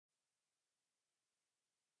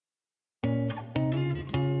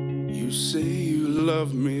you say you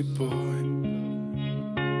love me, boy.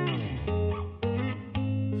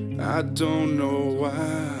 I don't know why.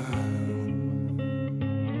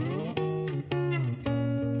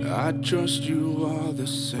 I trust you all the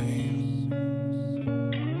same.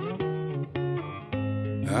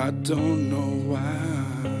 I don't know why.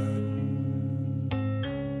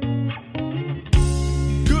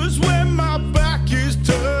 'Cause when my back is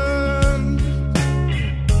turned,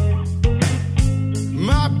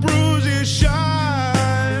 my bruises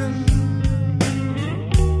shine.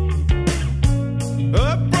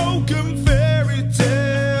 A broken fairy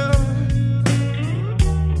tale,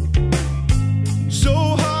 so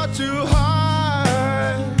hard to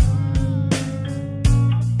hide.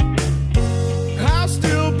 I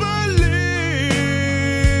still believe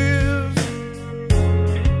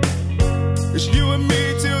it's you and me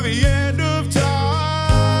till the end of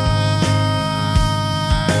time.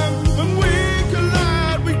 When we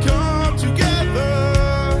collide, we come together.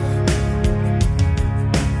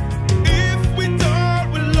 If we don't,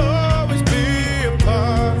 we'll always be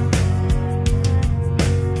apart.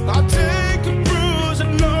 I'll take a bruise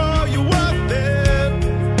and know you're worth it.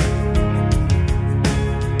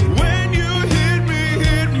 When you hit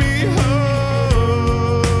me hard.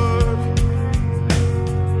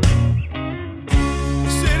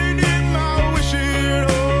 Sitting in my wishing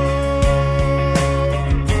hole,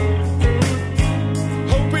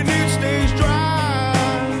 hoping it stays dry.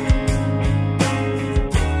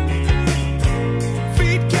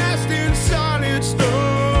 Feet cast in solid stone.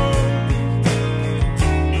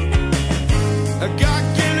 I got